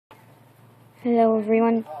Hello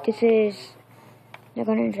everyone, this is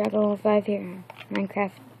Dragon Dragon 5 here on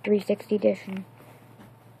Minecraft 360 edition.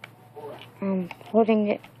 I'm holding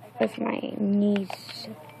it with my knees.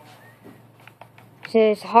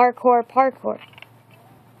 This is hardcore parkour.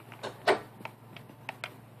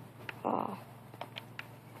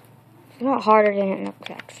 It's not harder than it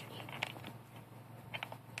looks actually.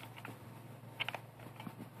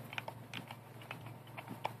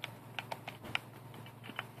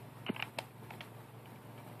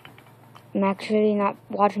 I'm actually not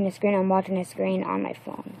watching the screen, I'm watching the screen on my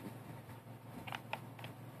phone.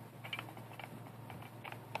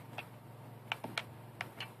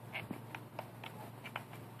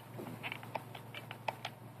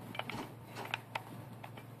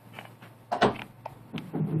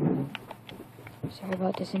 Sorry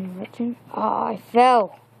about this interruption. Oh, I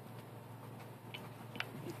fell.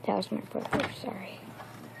 That was my brother, sorry.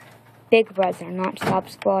 Big brother, not Stop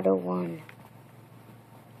Squatter 1.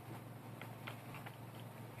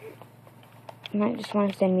 You might just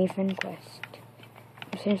want to send me a friend request.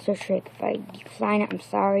 I'm saying so strict. If I decline it, I'm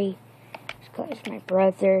sorry. It's because my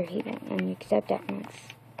brother, he won't let me accept that much.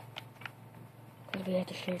 Because we have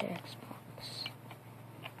to share the Xbox.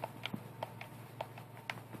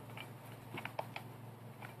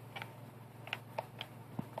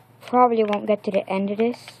 Probably won't get to the end of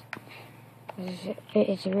this.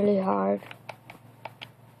 It's really hard.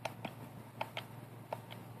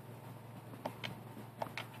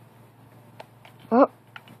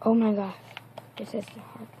 Oh my gosh, this is the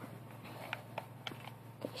hard part.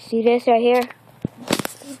 See this right here?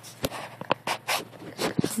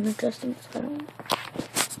 I'm adjusting this one.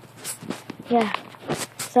 Yeah,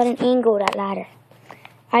 it's at an angle, that ladder.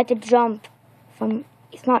 I had to jump from,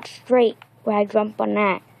 it's not straight where I jump on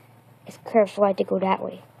that. It's curved, so I had to go that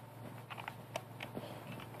way.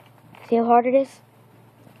 See how hard it is?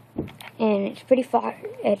 And it's pretty far.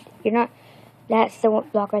 You're not... That's the one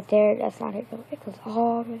block right there. That's not it. It goes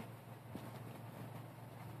all the way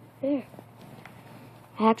there.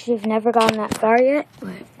 I actually have never gotten that far yet,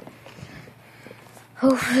 but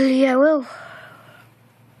hopefully I will.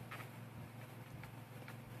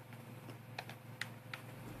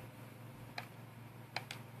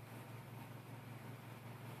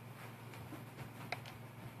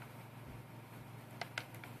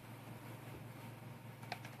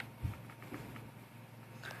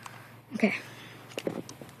 Okay.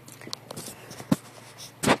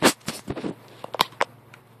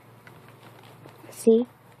 See?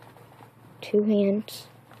 2 hands.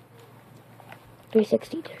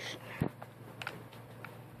 360 edition.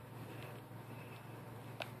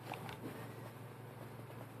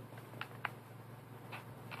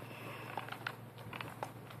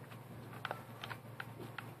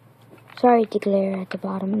 Sorry to glare at the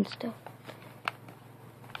bottom and stuff.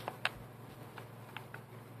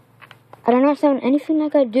 I don't know, sound anything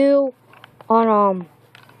like I do on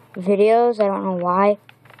videos. I don't know why.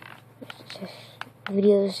 It's just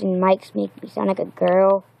videos and mics make me sound like a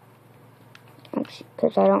girl.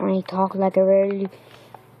 Because I don't really talk like I really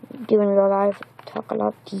do in real life. I talk a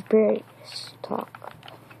lot deeper. I just talk.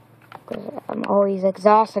 Because I'm always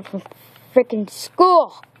exhausted from freaking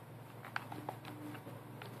school.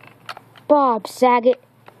 Bob Saget.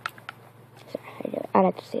 Sorry, I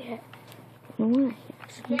like to say that. I don't know why,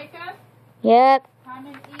 actually. Jacob? Yep. Come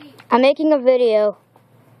and eat. I'm making a video.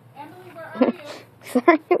 Emily, where are you?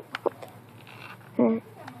 Sorry about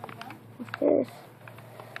this.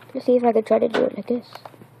 Let's see if I could try to do it like this.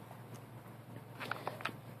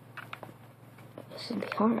 This would be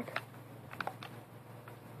hard.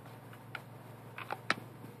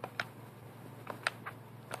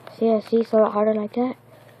 See, it's a lot harder like that.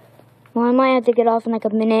 Well, I might have to get off in like a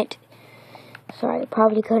minute. Sorry, I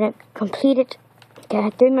probably couldn't complete it. Okay, I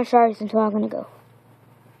have 3 more stars until I'm gonna go.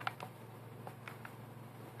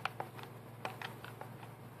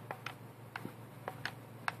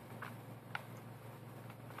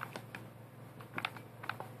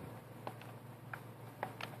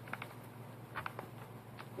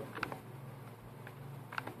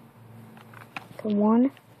 Come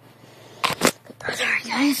on. Sorry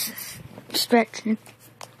guys, stretching.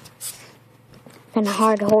 Kinda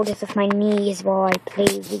hard to hold this with my knees while I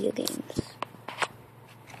play video games.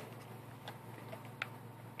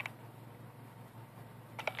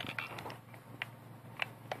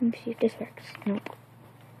 Let me see if this works. Nope.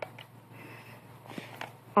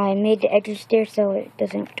 I made the edges there so it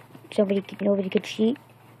doesn't, nobody could cheat.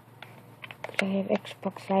 Because I have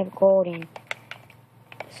Xbox Live Gold and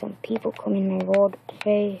some people come in my world to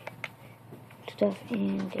play stuff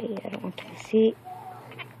and I don't want to see.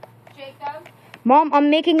 Jacob? Mom, I'm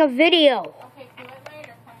making a video. Okay, do it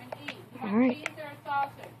later. Come and eat. Alright.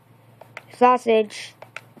 sausage.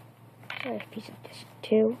 A piece of this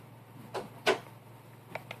too.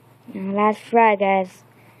 Now last fry, guys.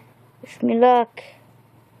 Wish me luck.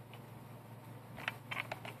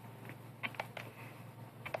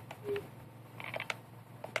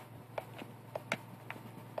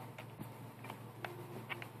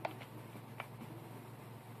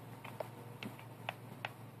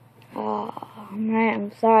 Oh, alright,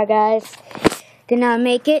 I'm sorry, guys. Did not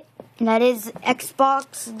make it. That is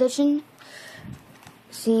Xbox edition.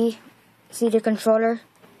 See the controller.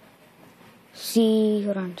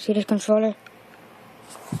 Hold on. See the controller.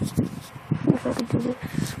 If I can do this.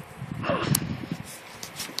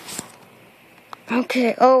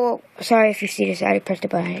 Okay. Oh, sorry if you see this. I already pressed the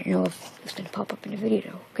button. I didn't know if it's gonna pop up in the video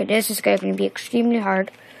though. Okay, this is gonna be extremely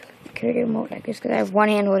hard. I carry the remote like this because I have one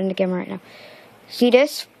hand holding the camera right now. See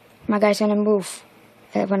this? My guy's gonna move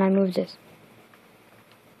when I move this.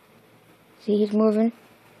 See, he's moving.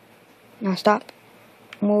 Now stop.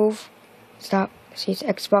 Move. Stop. See, it's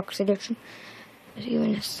Xbox edition. There's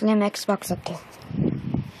even a slim Xbox up there.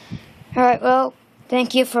 Alright, well,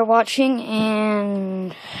 thank you for watching,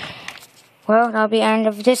 and, well, that'll be the end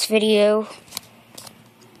of this video.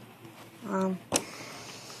 Alright,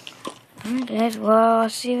 guys, well, I'll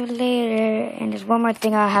see you later. And there's one more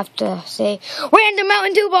thing I have to say. We're in the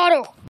Mountain Dew bottle!